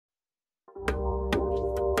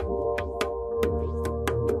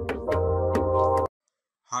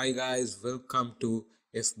Hi guys, welcome to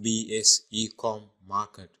Fbs Ecom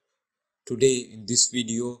market. Today in this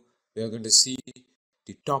video we are going to see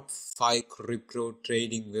the top 5 crypto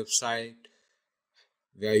trading website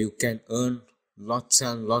where you can earn lots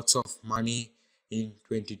and lots of money in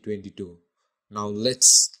 2022. Now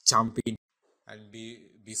let's jump in, and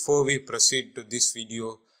before we proceed to this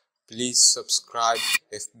video, please subscribe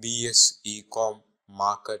Fbs Ecom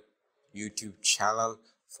market YouTube channel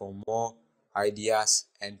for more ideas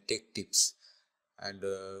and tech tips. And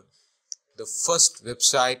the first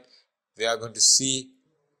website we are going to see,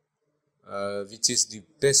 which is the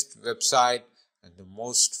best website and the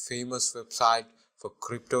most famous website for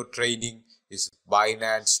crypto trading, is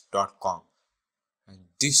binance.com. And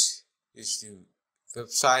this is the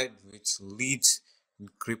website which leads in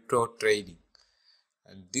crypto trading.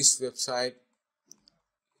 And this website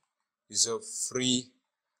is a free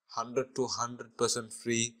 100 to 100%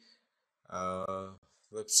 free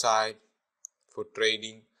website for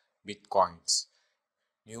trading bitcoins.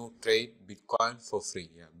 New trade bitcoin for free.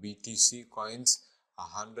 BTC coins are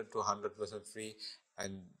 100 to 100% free,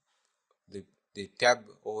 and the tab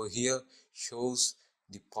over here shows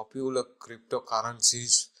the popular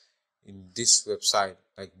cryptocurrencies in this website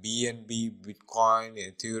like BNB, Bitcoin,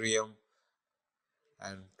 Ethereum,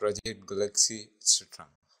 and Project Galaxy, etc.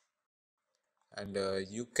 And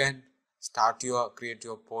you can create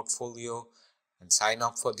your portfolio and sign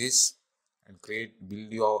up for this and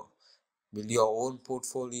build your own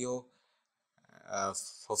portfolio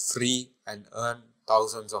for free and earn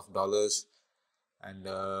thousands of dollars. And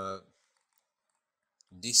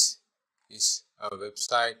this is a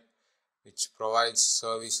website which provides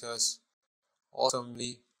services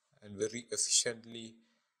awesomely and very efficiently,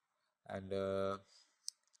 and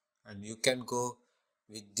you can go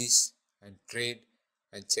with this and trade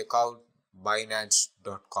and check out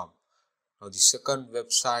binance.com. Now the second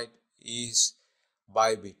website is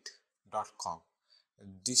bybit.com, and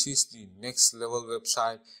this is the next level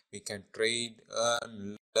website. We can trade,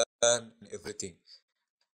 earn, learn everything.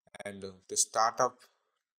 And to start up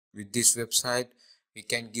with this website, we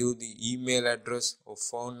can give the email address or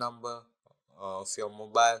phone number of your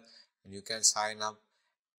mobile, and you can sign up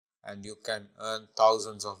and you can earn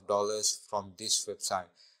thousands of dollars from this website.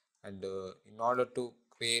 And in order to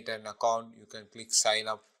create an account, you can click sign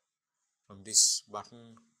up from this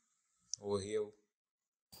button over here.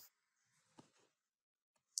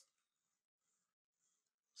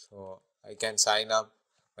 So I can sign up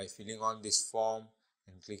by filling on this form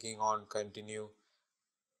and clicking on continue,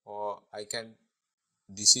 or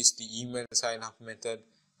this is the email sign up method,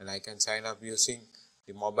 and I can sign up using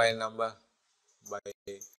the mobile number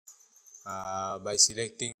by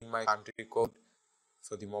selecting my country code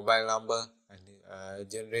for the mobile number and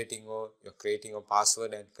generating or creating a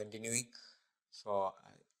password and continuing. So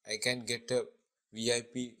I can get a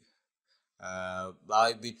VIP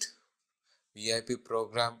Bybit VIP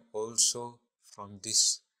program also from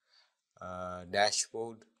this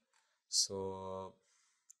dashboard. So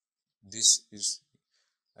this is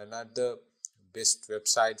another best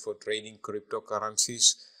website for trading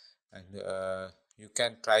cryptocurrencies, and you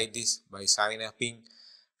can try this by sign upping,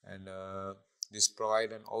 and this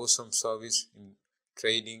provide an awesome service in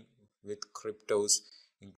trading with cryptos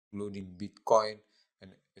including Bitcoin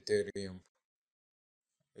and Ethereum,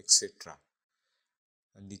 etc.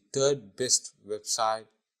 And the third best website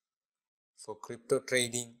for crypto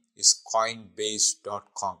trading is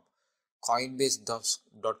Coinbase.com.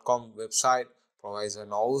 Coinbase.com website provides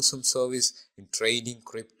an awesome service in trading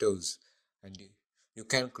cryptos, and you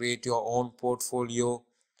can create your own portfolio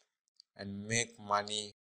and make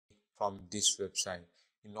money from this website.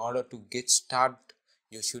 In order to get started,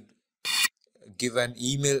 you should give an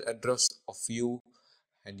email address of you,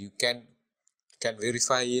 and you can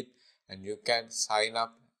verify it, and you can sign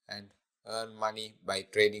up and earn money by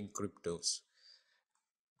trading cryptos.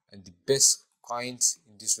 And the best coins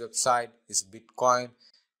in this website is Bitcoin,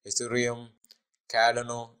 Ethereum,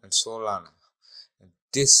 Cardano, and Solana. And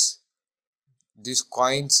these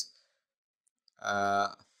coins,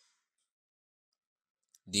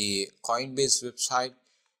 the Coinbase website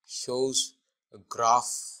shows a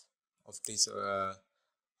graph of this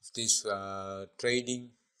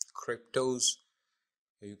trading cryptos.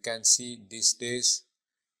 You can see these days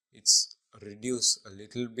it's reduced a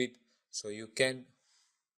little bit, so you can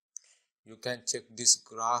check this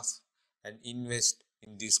graph and invest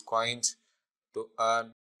in these coins to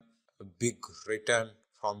earn a big return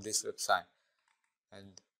from this website.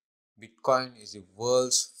 And Bitcoin is the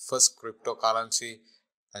world's first cryptocurrency,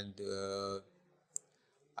 and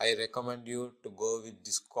I recommend you to go with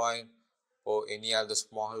this coin or any other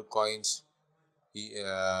small coins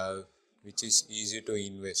which is easy to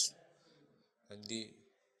invest. And the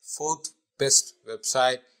fourth best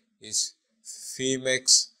website is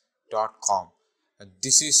fbs.com, and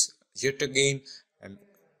this is yet again and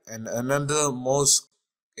another most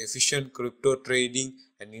efficient crypto trading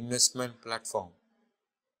and investment platform.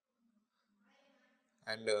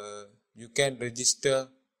 And you can register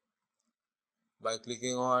by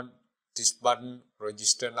clicking on this button,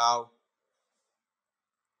 register now,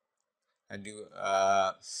 and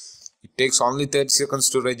it takes only 30 seconds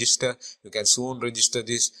to register. You can soon register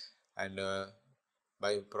this, and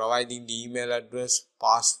by providing the email address,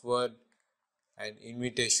 password, and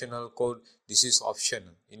invitational code. This is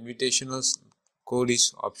optional. Invitational code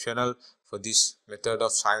is optional for this method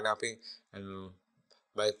of sign upping, and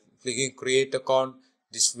by clicking create account,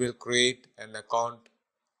 this will create an account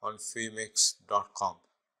on fbs.com,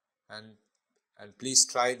 and please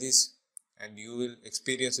try this, and you will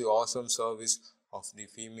experience the awesome service of the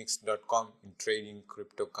fbs.com in trading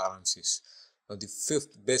cryptocurrencies. Now, the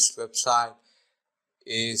fifth best website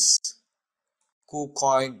is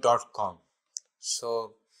KuCoin.com.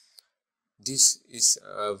 So this is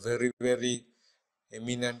a very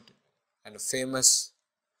eminent and famous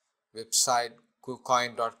website,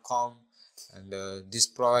 KuCoin.com, and this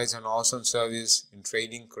provides an awesome service in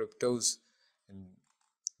trading cryptos, and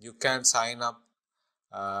you can sign up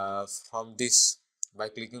from this by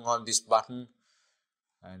clicking on this button,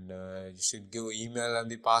 and you should give email and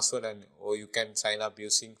the password, and or you can sign up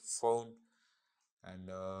using phone, and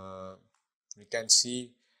you can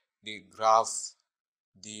see the graph.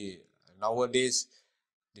 The nowadays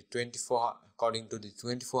the 24 according to the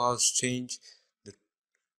 24 hours change, the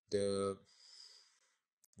the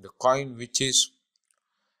the coin which is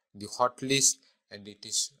the hot list, and it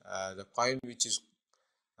is the coin which is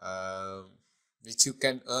which you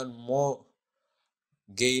can earn more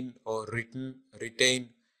gain or retain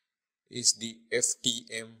is the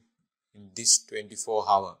FTM in this 24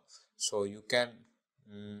 hour. So you can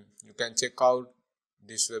check out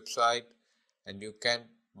this website, and you can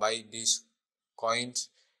buy these coins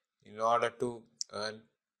in order to earn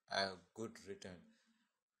a good return.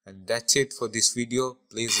 And that's it for this video.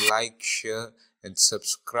 Please like, share, and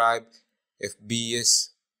subscribe Fbs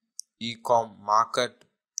Ecom Market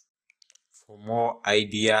for more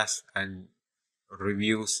ideas and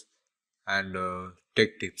reviews and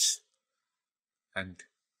tech tips. And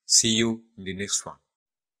see you in the next one.